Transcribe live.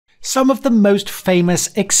Some of the most famous,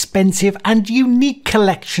 expensive and unique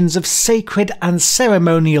collections of sacred and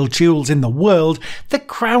ceremonial jewels in the world, the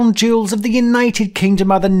crown jewels of the United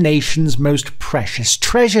Kingdom are the nation's most precious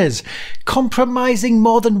treasures. Comprising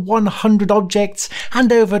more than 100 objects and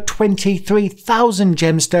over 23,000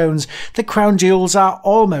 gemstones, the crown jewels are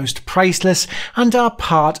almost priceless and are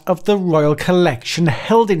part of the royal collection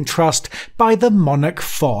held in trust by the monarch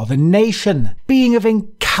for the nation. Being of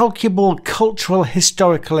incalculable cultural,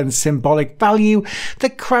 historical and symbolic value, the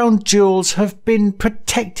crown jewels have been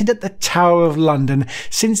protected at the Tower of London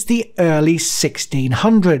since the early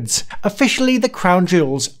 1600s. Officially, the crown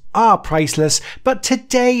jewels are priceless, but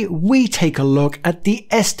today we take a look at the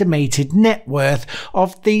estimated net worth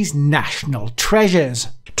of these national treasures.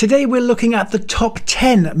 Today we're looking at the top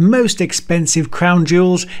 10 most expensive crown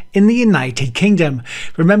jewels in the United Kingdom.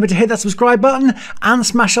 Remember to hit that subscribe button and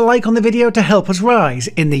smash a like on the video to help us rise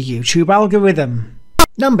in the YouTube algorithm.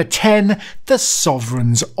 Number 10. The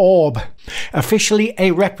Sovereign's Orb. Officially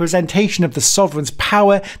a representation of the sovereign's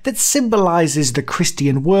power that symbolises the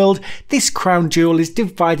Christian world, this crown jewel is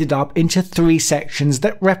divided up into 3 sections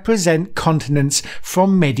that represent continents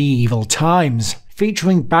from medieval times.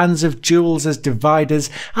 Featuring bands of jewels as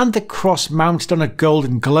dividers and the cross mounted on a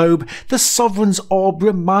golden globe, the Sovereign's Orb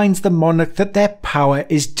reminds the monarch that their power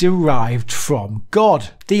is derived from God.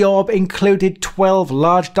 The orb included 12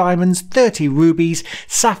 large diamonds, 30 rubies,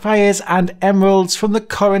 sapphires and emeralds from the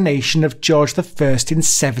coronation of George I in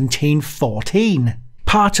 1714.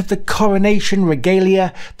 Part of the coronation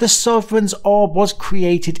regalia, the Sovereign's Orb was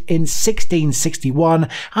created in 1661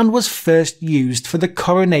 and was first used for the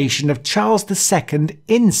coronation of Charles II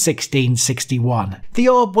in 1661. The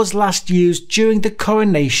orb was last used during the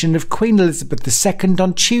coronation of Queen Elizabeth II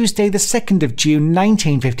on Tuesday the 2nd of June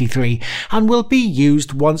 1953 and will be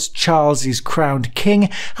used once Charles is crowned king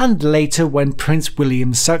and later when Prince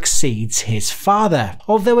William succeeds his father.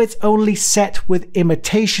 Although it's only set with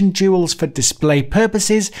imitation jewels for display purposes,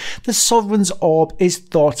 the Sovereign's Orb is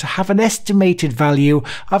thought to have an estimated value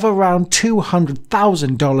of around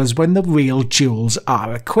 $200,000 when the real jewels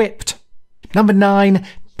are equipped. Number 9.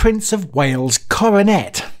 Prince of Wales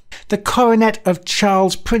Coronet. The coronet of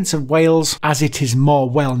Charles, Prince of Wales, as it is more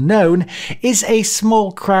well known, is a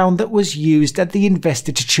small crown that was used at the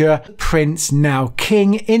investiture of Prince, now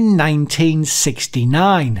King, in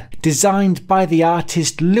 1969. Designed by the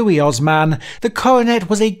artist Louis Osman, the coronet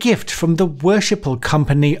was a gift from the Worshipful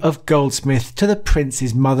Company of Goldsmiths to the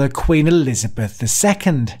Prince's mother, Queen Elizabeth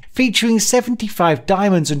II. Featuring 75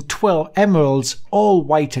 diamonds and 12 emeralds, all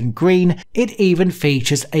white and green, it even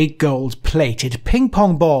features a gold-plated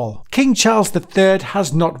ping-pong ball. King Charles III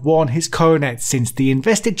has not worn his coronet since the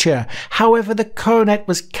investiture. However, the coronet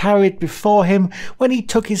was carried before him when he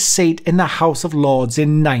took his seat in the House of Lords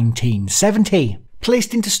in 1970.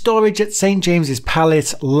 Placed into storage at St James's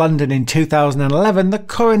Palace, London in 2011, the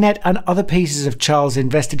coronet and other pieces of Charles'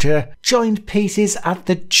 investiture joined pieces at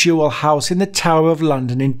the Jewel House in the Tower of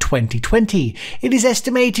London in 2020. It is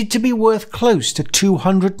estimated to be worth close to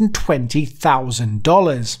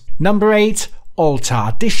 $220,000. Number 8.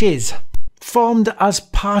 Altar dishes. Formed as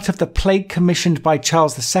part of the plate commissioned by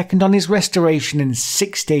Charles II on his restoration in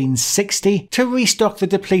 1660 to restock the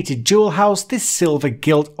depleted jewel house, this silver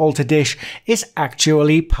gilt altar dish is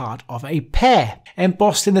actually part of a pear.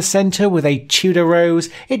 Embossed in the centre with a Tudor rose,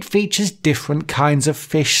 it features different kinds of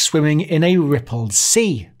fish swimming in a rippled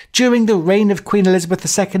sea. During the reign of Queen Elizabeth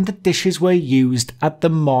II, the dishes were used at the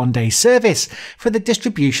Maundy service for the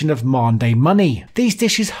distribution of Maundy money. These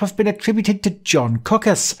dishes have been attributed to John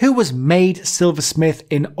Cookus, who was made silversmith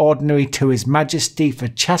in ordinary to His Majesty for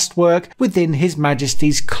chest work within His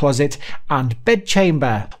Majesty's closet and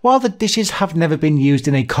bedchamber. While the dishes have never been used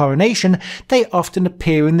in a coronation, they often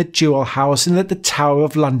appear in the Jewel House and at the Tower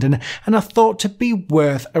of London and are thought to be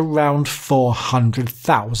worth around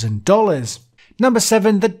 $400,000. Number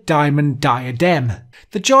 7. The Diamond Diadem.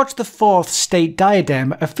 The George IV State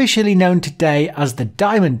Diadem, officially known today as the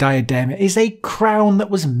Diamond Diadem, is a crown that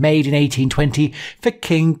was made in 1820 for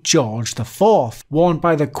King George IV. Worn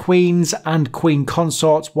by the Queens and Queen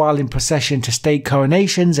consorts while in procession to state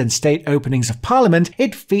coronations and state openings of Parliament,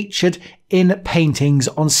 it featured in paintings,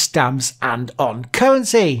 on stamps and on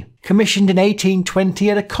currency. Commissioned in 1820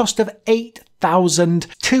 at a cost of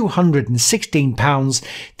 £8,216,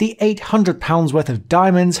 the £800 worth of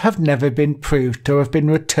diamonds have never been proved to have been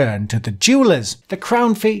returned to the jewellers. The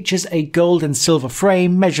crown features a gold and silver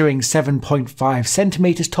frame measuring 7.5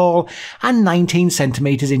 centimetres tall and 19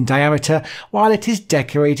 centimetres in diameter, while it is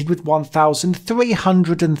decorated with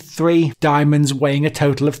 1,303 diamonds weighing a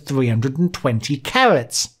total of 320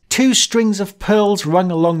 carats. 2 strings of pearls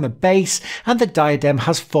rung along the base, and the diadem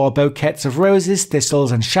has 4 bouquets of roses,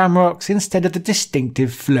 thistles and shamrocks instead of the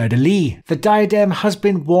distinctive fleur-de-lis. The diadem has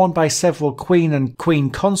been worn by several queen and queen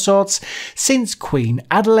consorts since Queen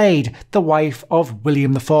Adelaide, the wife of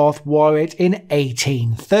William IV, wore it in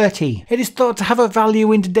 1830. It is thought to have a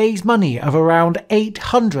value in today's money of around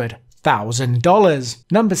 $800,000.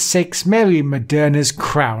 Number 6. Mary Moderna's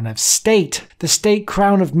Crown of State. The state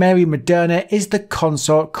crown of Mary Moderna is the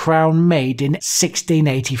consort crown made in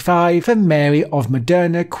 1685 for Mary of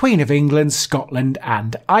Modena, Queen of England, Scotland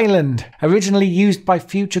and Ireland. Originally used by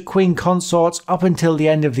future queen consorts up until the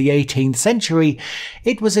end of the 18th century,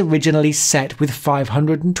 it was originally set with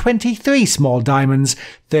 523 small diamonds,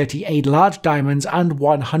 38 large diamonds and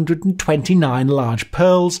 129 large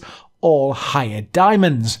pearls, all hired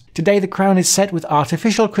diamonds. Today the crown is set with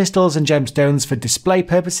artificial crystals and gemstones for display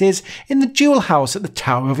purposes in the Jewel House at the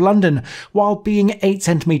Tower of London, while being 8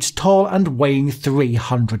 centimeters tall and weighing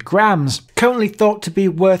 300 grams. Currently thought to be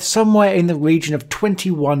worth somewhere in the region of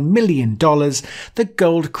 $21 million, the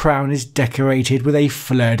gold crown is decorated with a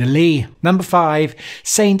fleur-de-lis. Number 5.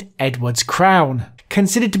 St. Edward's Crown.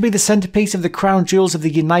 Considered to be the centerpiece of the crown jewels of the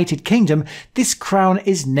United Kingdom, this crown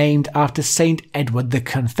is named after St. Edward the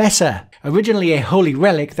Confessor. Originally a holy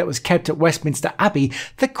relic that was kept at Westminster Abbey,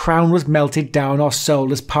 the crown was melted down or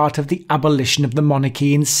sold as part of the abolition of the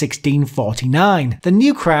monarchy in 1649. The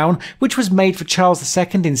new crown, which was made for Charles II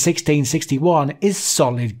in 1661, is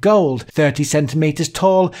solid gold, 30 centimeters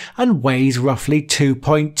tall and weighs roughly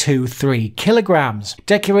 2.23 kilograms.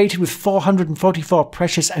 Decorated with 444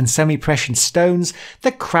 precious and semi-precious stones,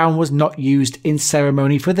 the crown was not used in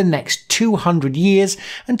ceremony for the next 200 years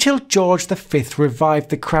until George V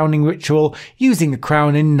revived the crowning ritual using the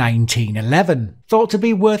crown in 1911. Thought to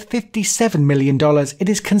be worth $57 million, it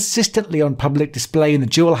is consistently on public display in the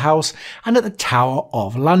Jewel House and at the Tower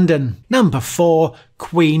of London. Number 4.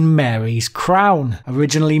 Queen Mary's Crown.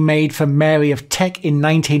 Originally made for Mary of Teck in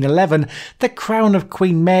 1911, the crown of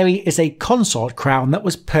Queen Mary is a consort crown that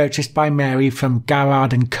was purchased by Mary from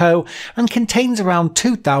Garrard & Co. and contains around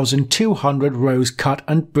 2,200 rose-cut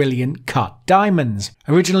and brilliant-cut diamonds.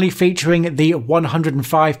 Originally featuring the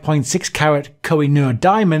 105.6 carat Koh-i-Noor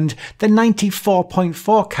diamond, the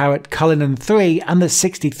 94.4 carat Cullinan III and the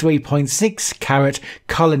 63.6 carat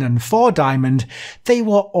Cullinan IV diamond, they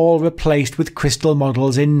were all replaced with crystal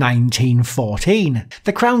models in 1914.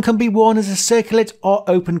 The crown can be worn as a circulate or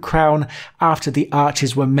open crown after the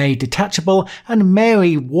arches were made detachable, and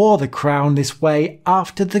Mary wore the crown this way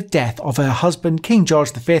after the death of her husband King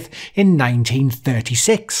George V in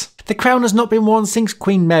 1936. The crown has not been worn since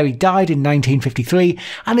Queen Mary died in 1953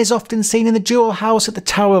 and is often seen in the Jewel House at the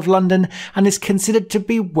Tower of London and is considered to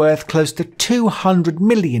be worth close to $200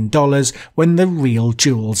 million when the real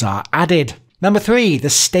jewels are added. Number 3. The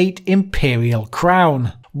State Imperial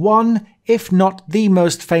Crown. One, if not the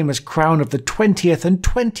most famous crown of the 20th and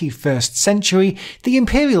 21st century, the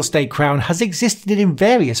imperial state crown has existed in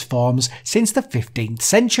various forms since the 15th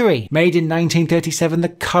century. Made in 1937, the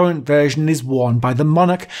current version is worn by the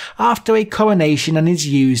monarch after a coronation and is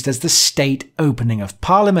used as the state opening of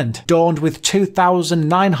Parliament. Adorned with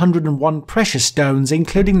 2,901 precious stones,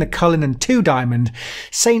 including the Cullinan II diamond,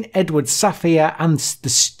 St. Edward's sapphire and the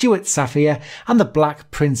Stuart sapphire, and the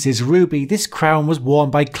Black Prince's ruby, this crown was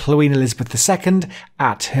worn by Queen Elizabeth II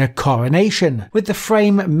at her coronation. With the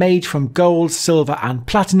frame made from gold, silver and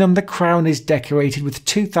platinum, the crown is decorated with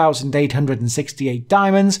 2,868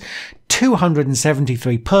 diamonds,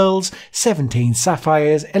 273 pearls, 17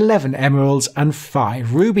 sapphires, 11 emeralds and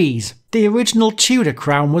 5 rubies. The original Tudor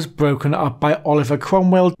crown was broken up by Oliver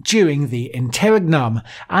Cromwell during the interregnum,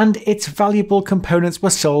 and its valuable components were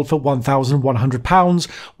sold for £1,100,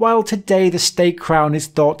 while today the state crown is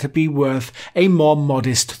thought to be worth a more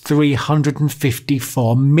modest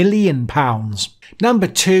 £354 million. Number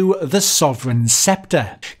 2. The Sovereign's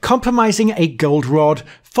Sceptre. Comprising a gold rod,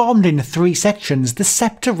 formed in 3 sections, the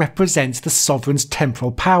sceptre represents the sovereign's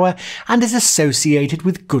temporal power and is associated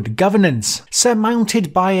with good governance.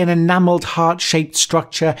 Surmounted by an enamelled heart-shaped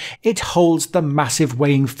structure, it holds the massive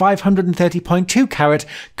weighing 530.2 carat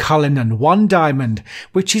Cullinan I diamond,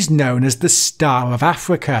 which is known as the Star of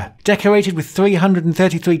Africa. Decorated with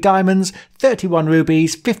 333 diamonds, 31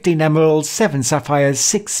 rubies, 15 emeralds, 7 sapphires,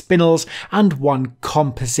 6 spinels and 1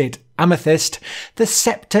 composite amethyst. The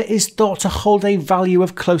scepter is thought to hold a value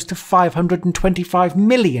of close to $525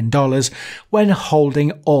 million when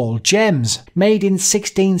holding all gems. Made in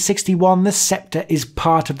 1661, the scepter is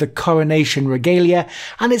part of the coronation regalia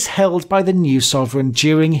and is held by the new sovereign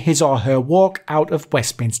during his or her walk out of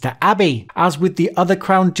Westminster Abbey. As with the other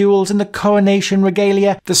crown jewels in the coronation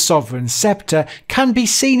regalia, the sovereign's scepter can be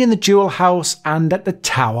seen in the Jewel House and at the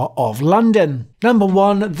Tower of London. Number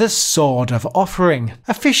 1. The Sword of Offering.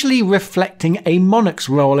 Officially reflecting a monarch's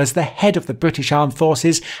role as the head of the British Armed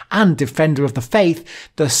Forces and defender of the faith,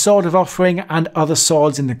 the Sword of Offering and other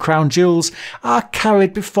swords in the crown jewels are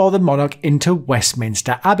carried before the monarch into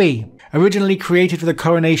Westminster Abbey. Originally created for the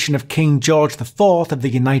coronation of King George IV of the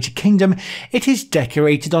United Kingdom, it is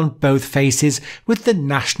decorated on both faces with the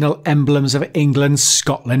national emblems of England,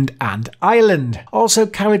 Scotland and Ireland. Also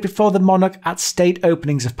carried before the monarch at state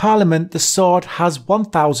openings of Parliament, the sword has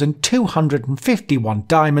 1,251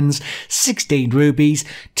 diamonds, 16 rubies,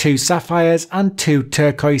 2 sapphires and 2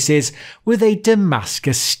 turquoises, with a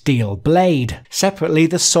Damascus steel blade. Separately,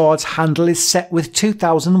 the sword's handle is set with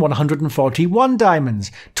 2,141 diamonds,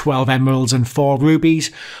 12 emeralds and 4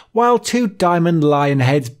 rubies, while 2 diamond lion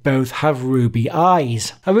heads both have ruby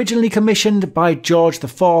eyes. Originally commissioned by George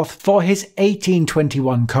IV for his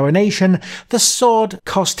 1821 coronation, the sword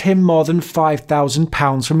cost him more than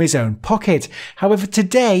 £5,000 from his own pocket. However,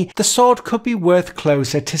 today, the sword could be worth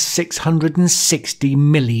closer to $660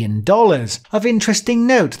 million. Of interesting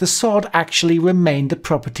note, the sword actually remained the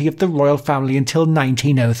property of the royal family until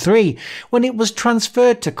 1903, when it was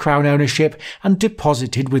transferred to crown ownership and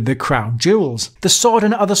deposited with the crown jewels. The sword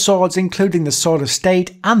and other swords, including the Sword of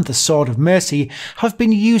State and the Sword of Mercy, have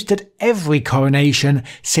been used at every coronation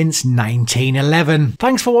since 1911.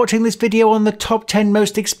 Thanks for watching this video on the top 10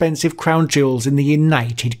 most expensive crown jewels in the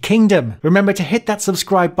United Kingdom. Remember to hit that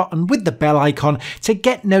subscribe button with the bell icon to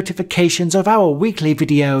get notifications of our weekly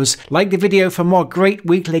videos. Like the video for more great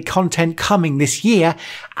weekly content coming this year,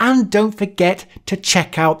 and don't forget to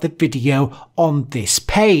check out the video on this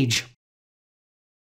page.